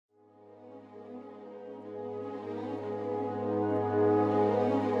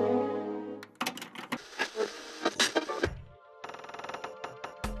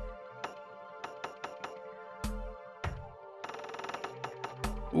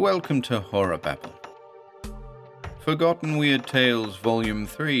Welcome to HorrorBabble. Forgotten Weird Tales Volume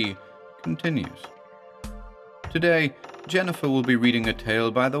 3 continues. Today, Jennifer will be reading a tale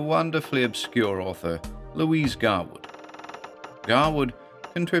by the wonderfully obscure author Louise Garwood. Garwood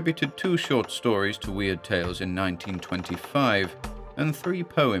contributed 2 short stories to Weird Tales in 1925 and 3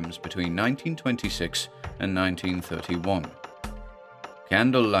 poems between 1926 and 1931.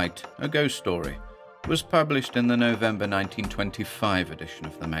 Candlelight, a Ghost Story, was published in the November 1925 edition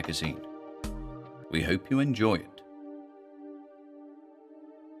of the magazine. We hope you enjoy it.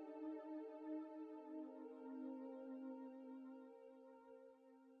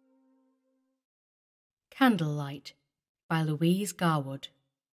 Candlelight by Louise Garwood.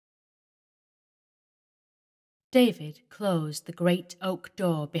 David closed the great oak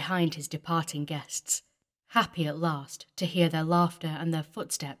door behind his departing guests, happy at last to hear their laughter and their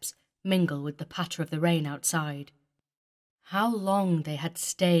footsteps mingle with the patter of the rain outside. How long they had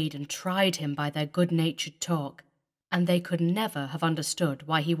stayed and tried him by their good-natured talk, and they could never have understood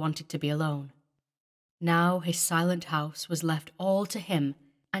why he wanted to be alone. Now his silent house was left all to him,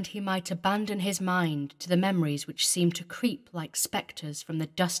 and he might abandon his mind to the memories which seemed to creep like spectres from the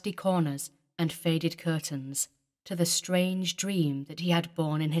dusty corners and faded curtains, to the strange dream that he had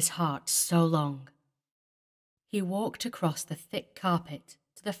borne in his heart so long. He walked across the thick carpet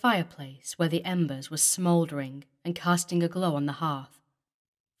to the fireplace where the embers were smouldering and casting a glow on the hearth.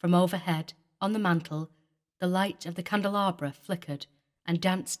 From overhead, on the mantel, the light of the candelabra flickered and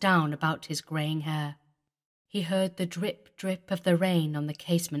danced down about his greying hair. He heard the drip-drip of the rain on the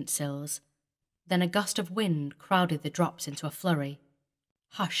casement sills. Then a gust of wind crowded the drops into a flurry.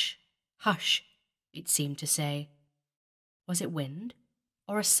 Hush, hush, it seemed to say. Was it wind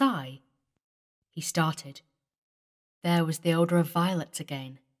or a sigh? He started. There was the odour of violets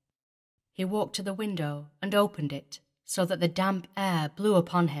again. He walked to the window and opened it so that the damp air blew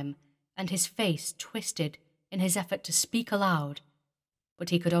upon him, and his face twisted in his effort to speak aloud, but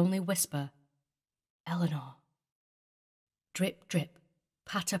he could only whisper, "Eleanor." Drip, drip,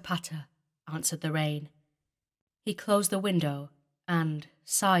 patter, patter, answered the rain. He closed the window and,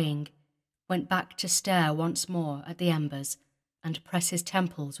 sighing, went back to stare once more at the embers and press his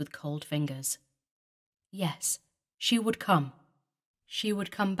temples with cold fingers. Yes, she would come. She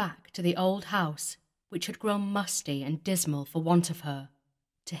would come back to the old house, which had grown musty and dismal for want of her.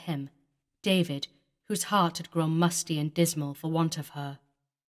 To him, David, whose heart had grown musty and dismal for want of her.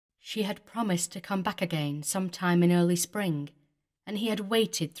 She had promised to come back again some time in early spring, and he had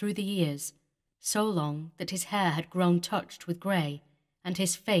waited through the years, so long that his hair had grown touched with grey and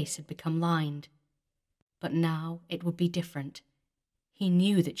his face had become lined. But now it would be different. He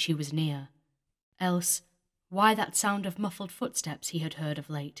knew that she was near. Else, why that sound of muffled footsteps he had heard of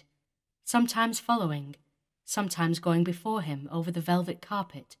late, sometimes following, sometimes going before him over the velvet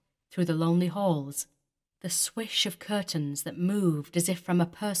carpet, through the lonely halls, the swish of curtains that moved as if from a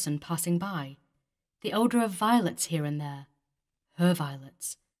person passing by, the odour of violets here and there, her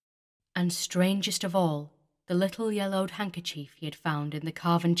violets, and strangest of all, the little yellowed handkerchief he had found in the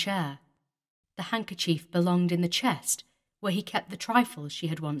carven chair. The handkerchief belonged in the chest where he kept the trifles she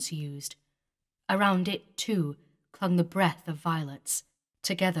had once used. Around it, too, clung the breath of violets,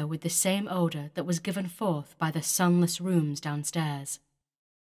 together with the same odour that was given forth by the sunless rooms downstairs.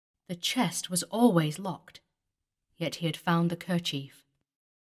 The chest was always locked, yet he had found the kerchief.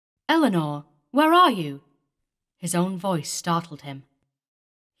 "Eleanor, where are you?" His own voice startled him.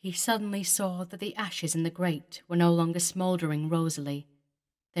 He suddenly saw that the ashes in the grate were no longer smouldering rosily.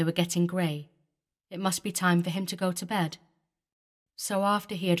 They were getting grey. It must be time for him to go to bed. So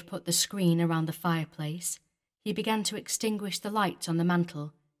after he had put the screen around the fireplace, he began to extinguish the lights on the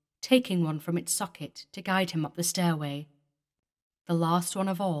mantel, taking one from its socket to guide him up the stairway. The last one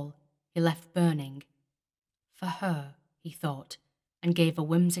of all he left burning. For her, he thought, and gave a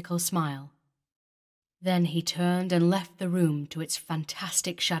whimsical smile. Then he turned and left the room to its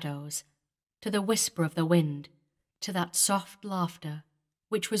fantastic shadows, to the whisper of the wind, to that soft laughter,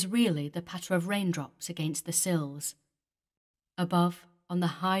 which was really the patter of raindrops against the sills. Above, on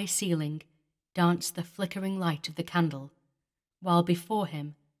the high ceiling, danced the flickering light of the candle, while before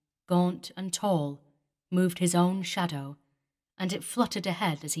him, gaunt and tall, moved his own shadow, and it fluttered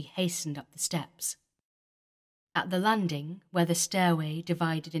ahead as he hastened up the steps. At the landing, where the stairway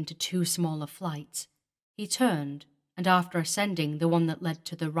divided into 2 smaller flights, he turned, and after ascending the one that led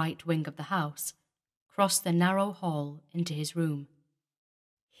to the right wing of the house, crossed the narrow hall into his room.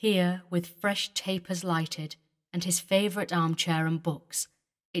 Here, with fresh tapers lighted, and his favourite armchair and books,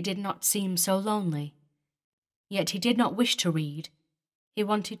 it did not seem so lonely. Yet he did not wish to read. He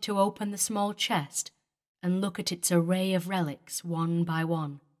wanted to open the small chest and look at its array of relics one by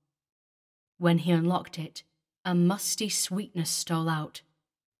one. When he unlocked it, a musty sweetness stole out.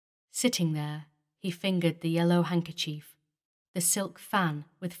 Sitting there, he fingered the yellow handkerchief, the silk fan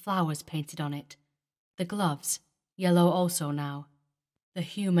with flowers painted on it, the gloves, yellow also now. The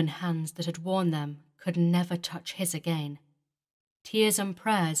human hands that had worn them could never touch his again. Tears and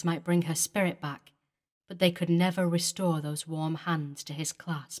prayers might bring her spirit back, but they could never restore those warm hands to his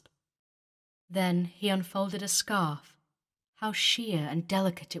clasp. Then he unfolded a scarf. How sheer and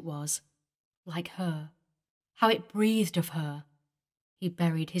delicate it was, like her. How it breathed of her. He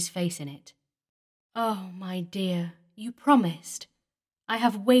buried his face in it. "Oh, my dear, you promised. I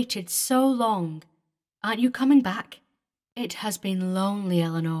have waited so long. Aren't you coming back? It has been lonely,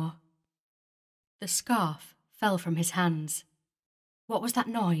 Eleanor." The scarf fell from his hands. What was that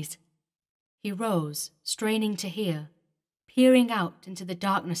noise? He rose, straining to hear, peering out into the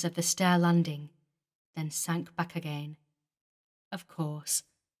darkness of the stair landing, then sank back again. Of course,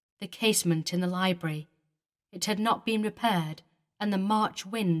 the casement in the library. It had not been repaired, and the March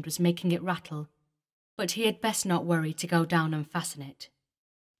wind was making it rattle, but he had best not worry to go down and fasten it.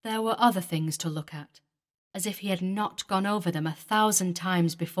 There were other things to look at, as if he had not gone over them 1,000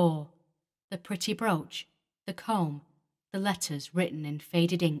 times before. The pretty brooch, the comb, the letters written in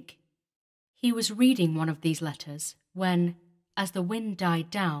faded ink. He was reading one of these letters when, as the wind died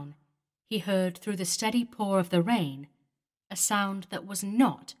down, he heard through the steady pour of the rain a sound that was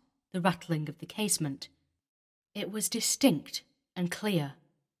not the rattling of the casement. It was distinct and clear.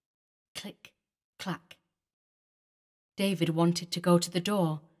 Click, clack. David wanted to go to the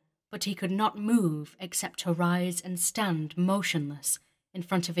door, but he could not move except to rise and stand motionless in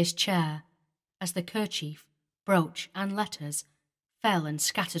front of his chair as the kerchief, brooch, and letters fell and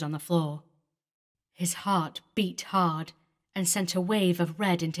scattered on the floor. His heart beat hard and sent a wave of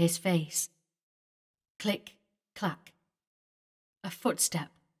red into his face. Click, clack. A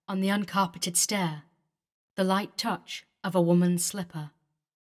footstep on the uncarpeted stair, the light touch of a woman's slipper.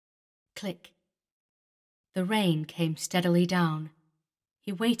 Click. The rain came steadily down.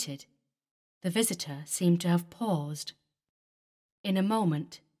 He waited. The visitor seemed to have paused. In a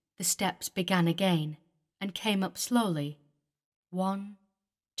moment, the steps began again and came up slowly. 1,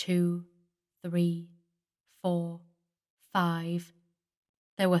 2, 3, 4, 5.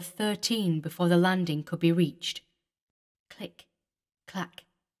 There were 13 before the landing could be reached. Click, clack,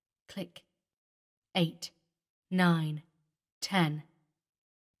 click. 8, 9, 10.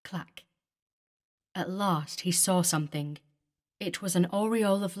 Clack. At last he saw something. It was an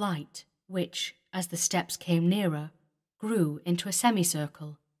aureole of light, which, as the steps came nearer, grew into a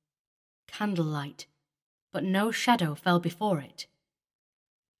semicircle. Candlelight, but no shadow fell before it.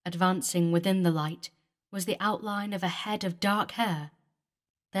 Advancing within the light was the outline of a head of dark hair,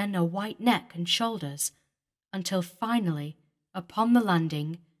 then a white neck and shoulders, until finally, upon the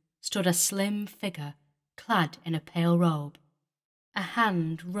landing, stood a slim figure clad in a pale robe. A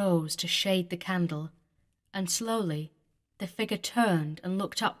hand rose to shade the candle, and slowly the figure turned and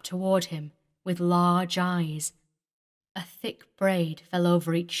looked up toward him with large eyes. A thick braid fell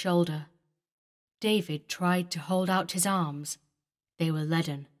over each shoulder. David tried to hold out his arms. They were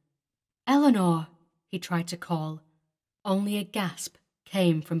leaden. "Eleanor!" he tried to call. Only a gasp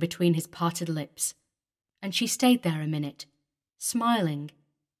came from between his parted lips, and she stayed there a minute, smiling,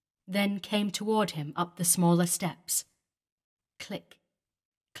 then came toward him up the smaller steps. Click,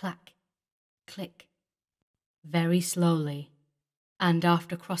 clack, click. Very slowly, and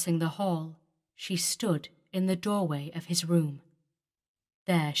after crossing the hall, she stood in the doorway of his room.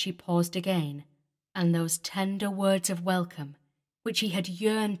 There she paused again, and those tender words of welcome, which he had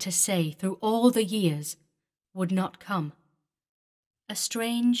yearned to say through all the years, would not come. A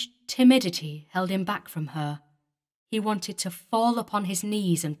strange timidity held him back from her. He wanted to fall upon his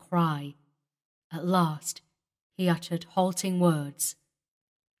knees and cry. At last, he uttered halting words.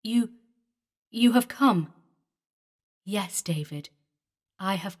 You have come." "Yes, David,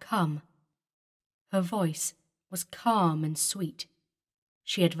 I have come." Her voice was calm and sweet.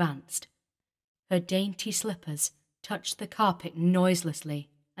 She advanced. Her dainty slippers touched the carpet noiselessly,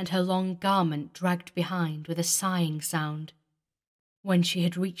 and her long garment dragged behind with a sighing sound. When she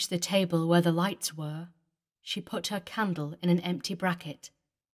had reached the table where the lights were, she put her candle in an empty bracket,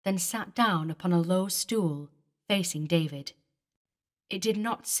 then sat down upon a low stool facing David. It did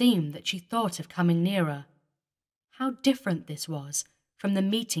not seem that she thought of coming nearer. How different this was from the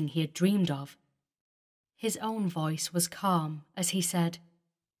meeting he had dreamed of. His own voice was calm as he said,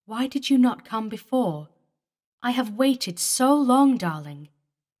 "Why did you not come before? I have waited so long, darling."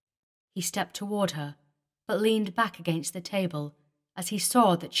 He stepped toward her, but leaned back against the table as he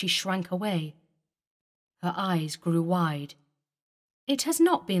saw that she shrank away. Her eyes grew wide. "It has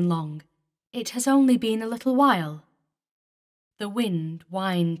not been long. It has only been a little while. The wind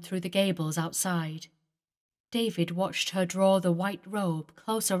whined through the gables outside. David watched her draw the white robe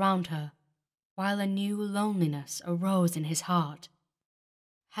close around her, while a new loneliness arose in his heart.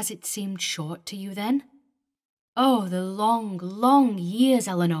 Has it seemed short to you then? Oh, the long, long years,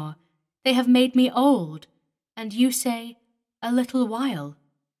 Eleanor. They have made me old, and you say, a little while.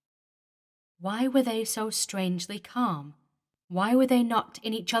 Why were they so strangely calm? Why were they not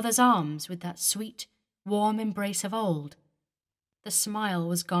in each other's arms with that sweet, warm embrace of old? The smile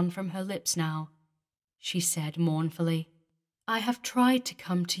was gone from her lips now. She said mournfully, I have tried to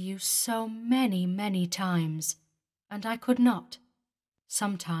come to you so many, many times, and I could not.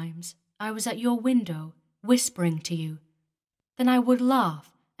 Sometimes I was at your window, whispering to you. Then I would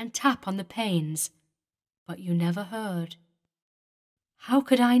laugh and tap on the panes, but you never heard. How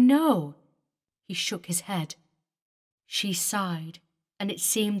could I know? He shook his head. She sighed, and it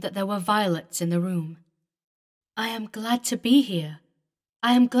seemed that there were violets in the room. I am glad to be here.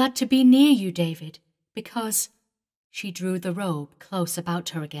 I am glad to be near you, David, because... She drew the robe close about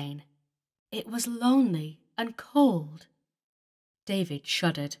her again. It was lonely and cold. David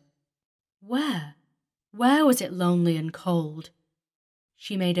shuddered. Where? Where was it lonely and cold?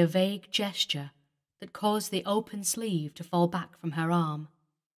 She made a vague gesture that caused the open sleeve to fall back from her arm.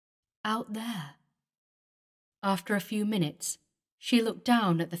 Out there. After a few minutes, she looked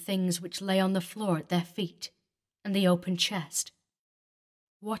down at the things which lay on the floor at their feet, and the open chest.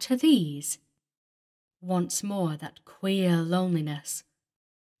 What are these? Once more that queer loneliness.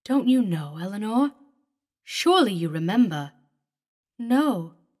 Don't you know, Eleanor? Surely you remember.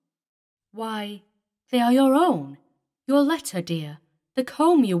 No. Why, they are your own. Your letter, dear. The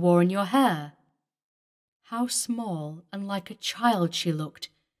comb you wore in your hair. How small and like a child she looked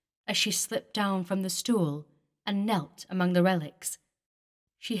as she slipped down from the stool and knelt among the relics.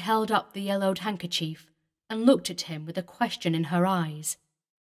 She held up the yellowed handkerchief and looked at him with a question in her eyes.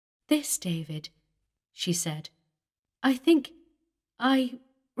 This, David, she said. I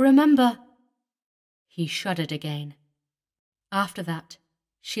remember. He shuddered again. After that,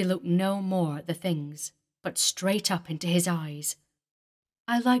 she looked no more at the things, but straight up into his eyes.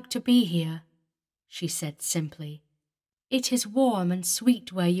 I like to be here, she said simply. It is warm and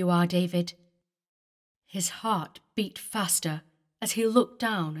sweet where you are, David. His heart beat faster as he looked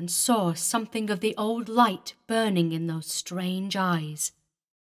down and saw something of the old light burning in those strange eyes.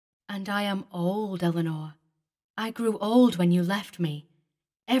 And I am old, Eleanor. I grew old when you left me.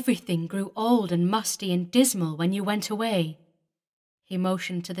 Everything grew old and musty and dismal when you went away. He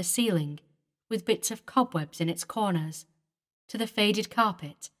motioned to the ceiling, with bits of cobwebs in its corners, to the faded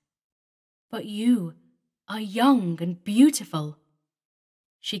carpet. But you are young and beautiful.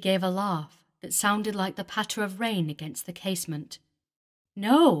 She gave a laugh that sounded like the patter of rain against the casement.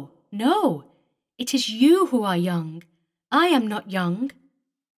 No, no, it is you who are young. I am not young.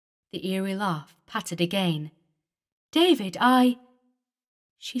 The eerie laugh pattered again. David,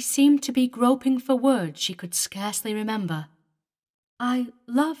 She seemed to be groping for words she could scarcely remember. I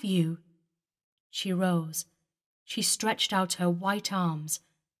love you. She rose. She stretched out her white arms.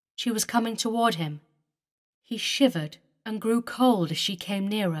 She was coming toward him. He shivered and grew cold as she came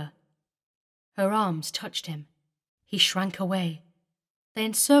nearer. Her arms touched him. He shrank away. They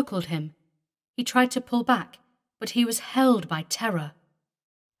encircled him. He tried to pull back, but he was held by terror.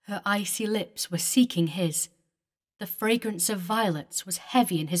 Her icy lips were seeking his. The fragrance of violets was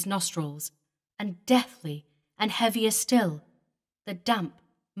heavy in his nostrils, and deathly and heavier still, the damp,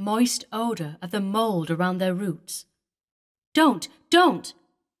 moist odour of the mould around their roots. Don't,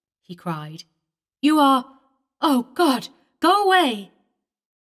 he cried. You are... Oh, God, go away!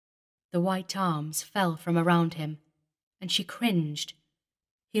 The white arms fell from around him, and she cringed.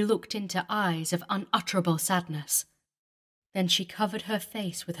 He looked into eyes of unutterable sadness. Then she covered her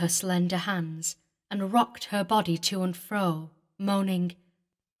face with her slender hands and rocked her body to and fro, moaning,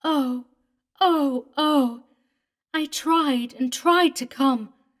 Oh, oh, oh! I tried and tried to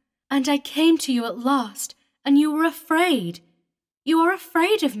come, and I came to you at last, and you were afraid. You are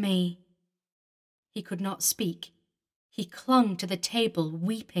afraid of me. He could not speak. He clung to the table,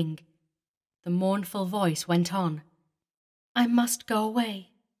 weeping. The mournful voice went on. I must go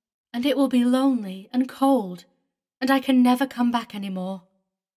away, and it will be lonely and cold, and I can never come back any more.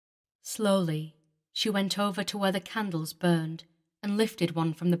 Slowly, she went over to where the candles burned and lifted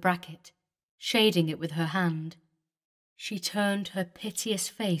one from the bracket, shading it with her hand. She turned her piteous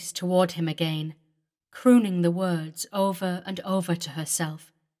face toward him again, crooning the words over and over to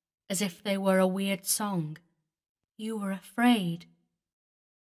herself, as if they were a weird song. You were afraid.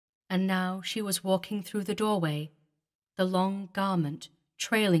 And now she was walking through the doorway, the long garment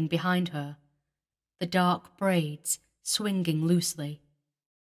trailing behind her, the dark braids swinging loosely.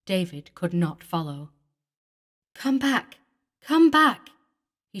 David could not follow. "Come back! Come back!"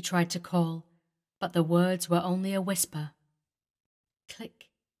 he tried to call, but the words were only a whisper.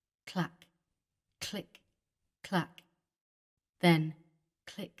 Click, clack, click, clack. Then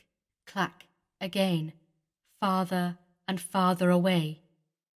click, clack again, farther and farther away.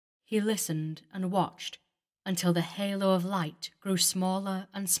 He listened and watched until the halo of light grew smaller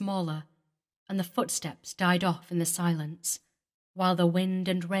and smaller, and the footsteps died off in the silence, while the wind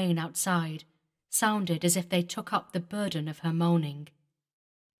and rain outside sounded as if they took up the burden of her moaning.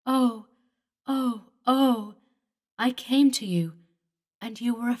 "Oh, oh, oh, I came to you, and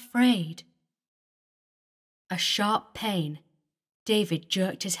you were afraid." A sharp pain. David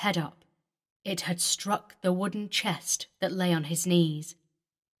jerked his head up. It had struck the wooden chest that lay on his knees.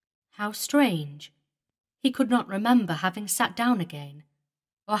 How strange. He could not remember having sat down again,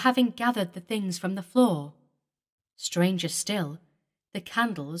 or having gathered the things from the floor. Stranger still, the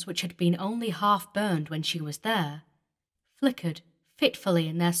candles, which had been only half burned when she was there, flickered fitfully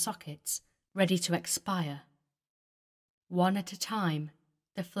in their sockets, ready to expire. One at a time,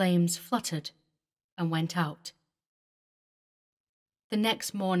 the flames fluttered and went out. The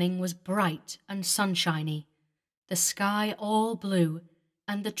next morning was bright and sunshiny, the sky all blue,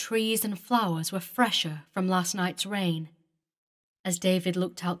 and the trees and flowers were fresher from last night's rain. As David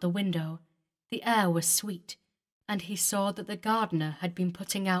looked out the window, the air was sweet, and he saw that the gardener had been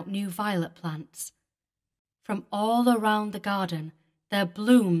putting out new violet plants. From all around the garden, their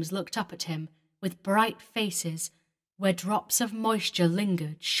blooms looked up at him with bright faces, where drops of moisture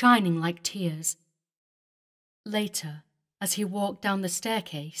lingered, shining like tears. Later, as he walked down the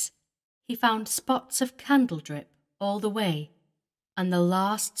staircase, he found spots of candle drip all the way, and the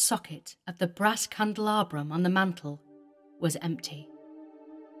last socket of the brass candelabrum on the mantel was empty.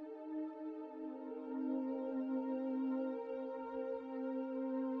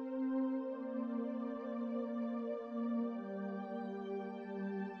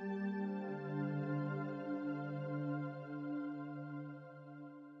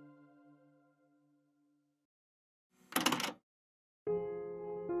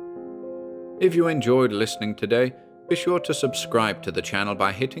 If you enjoyed listening today, be sure to subscribe to the channel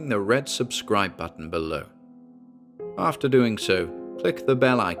by hitting the red subscribe button below. After doing so, click the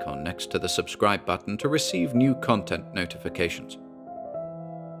bell icon next to the subscribe button to receive new content notifications.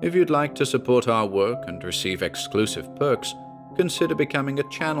 If you'd like to support our work and receive exclusive perks, consider becoming a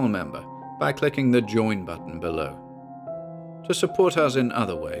channel member by clicking the join button below. To support us in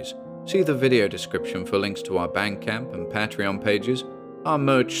other ways, see the video description for links to our Bandcamp and Patreon pages, our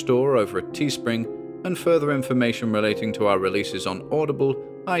merch store over at Teespring, and further information relating to our releases on Audible,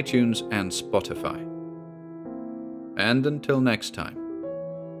 iTunes, and Spotify. And until next time,